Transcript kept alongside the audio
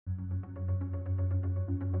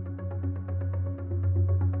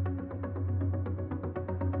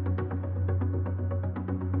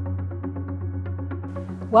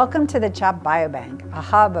Welcome to the CHOP Biobank, a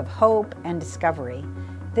hub of hope and discovery.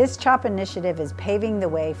 This CHOP initiative is paving the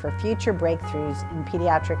way for future breakthroughs in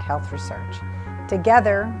pediatric health research.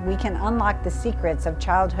 Together, we can unlock the secrets of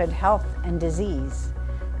childhood health and disease.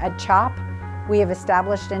 At CHOP, we have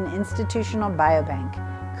established an institutional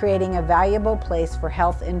biobank, creating a valuable place for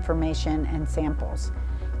health information and samples.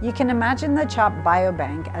 You can imagine the CHOP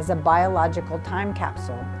Biobank as a biological time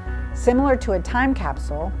capsule. Similar to a time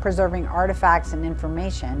capsule, preserving artifacts and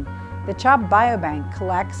information, the CHOP Biobank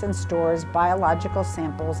collects and stores biological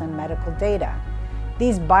samples and medical data.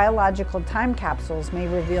 These biological time capsules may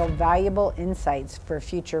reveal valuable insights for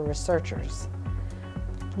future researchers.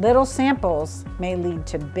 Little samples may lead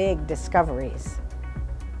to big discoveries.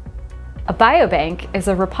 A biobank is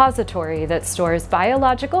a repository that stores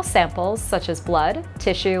biological samples such as blood,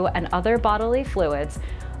 tissue, and other bodily fluids,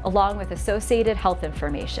 along with associated health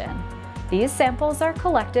information. These samples are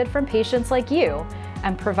collected from patients like you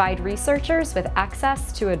and provide researchers with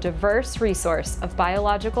access to a diverse resource of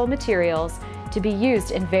biological materials to be used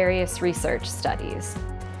in various research studies.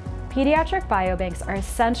 Pediatric biobanks are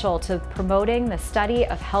essential to promoting the study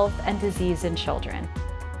of health and disease in children.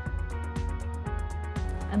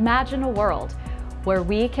 Imagine a world where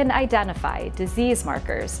we can identify disease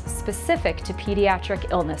markers specific to pediatric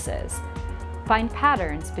illnesses, find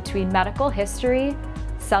patterns between medical history,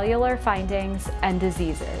 cellular findings, and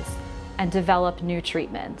diseases, and develop new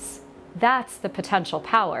treatments. That's the potential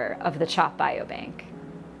power of the CHOP Biobank.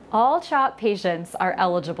 All CHOP patients are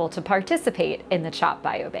eligible to participate in the CHOP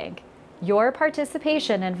Biobank. Your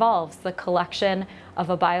participation involves the collection of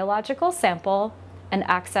a biological sample and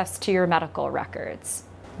access to your medical records.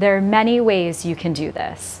 There are many ways you can do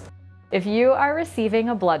this. If you are receiving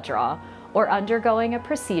a blood draw or undergoing a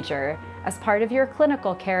procedure as part of your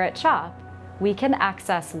clinical care at CHOP, we can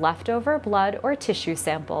access leftover blood or tissue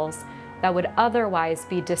samples that would otherwise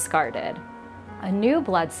be discarded. A new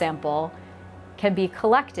blood sample can be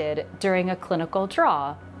collected during a clinical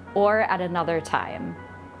draw or at another time.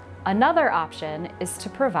 Another option is to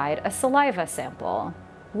provide a saliva sample.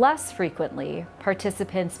 Less frequently,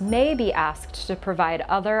 participants may be asked to provide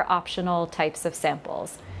other optional types of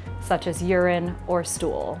samples, such as urine or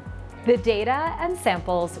stool. The data and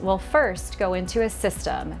samples will first go into a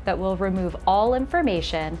system that will remove all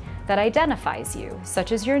information that identifies you,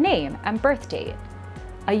 such as your name and birth date.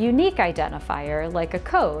 A unique identifier, like a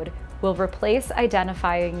code, will replace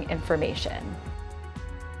identifying information.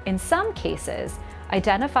 In some cases,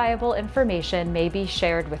 identifiable information may be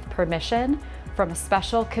shared with permission from a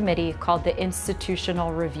special committee called the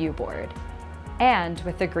Institutional Review Board, and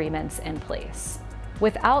with agreements in place.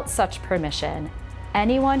 Without such permission,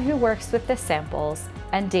 anyone who works with the samples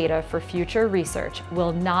and data for future research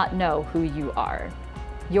will not know who you are.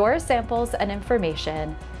 Your samples and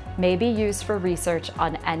information may be used for research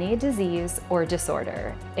on any disease or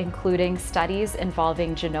disorder, including studies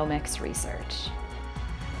involving genomics research.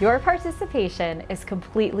 Your participation is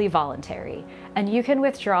completely voluntary, and you can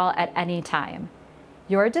withdraw at any time.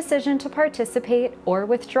 Your decision to participate or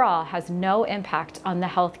withdraw has no impact on the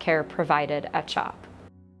healthcare provided at CHOP.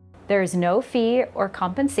 There is no fee or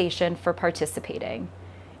compensation for participating.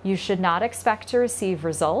 You should not expect to receive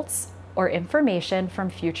results or information from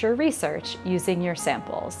future research using your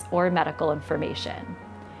samples or medical information.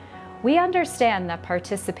 We understand that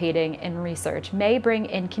participating in research may bring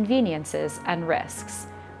inconveniences and risks,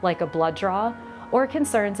 like a blood draw or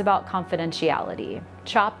concerns about confidentiality.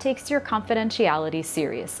 CHOP takes your confidentiality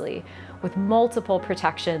seriously, with multiple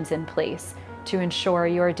protections in place to ensure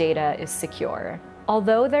your data is secure.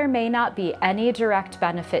 Although there may not be any direct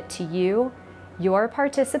benefit to you, your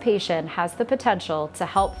participation has the potential to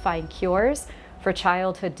help find cures for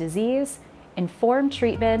childhood disease, inform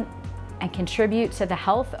treatment, and contribute to the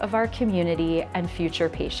health of our community and future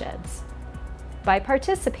patients. By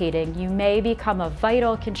participating, you may become a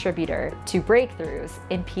vital contributor to breakthroughs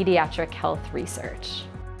in pediatric health research.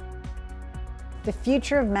 The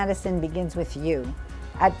future of medicine begins with you.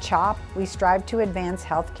 At CHOP, we strive to advance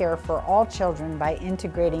healthcare for all children by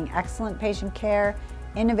integrating excellent patient care,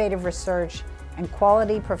 innovative research, and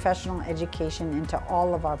quality professional education into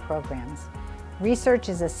all of our programs. Research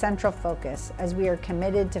is a central focus as we are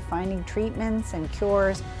committed to finding treatments and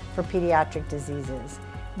cures for pediatric diseases.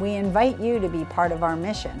 We invite you to be part of our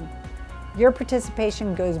mission. Your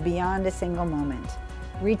participation goes beyond a single moment,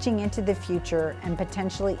 reaching into the future and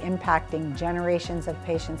potentially impacting generations of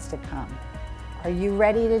patients to come. Are you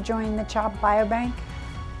ready to join the CHOP Biobank?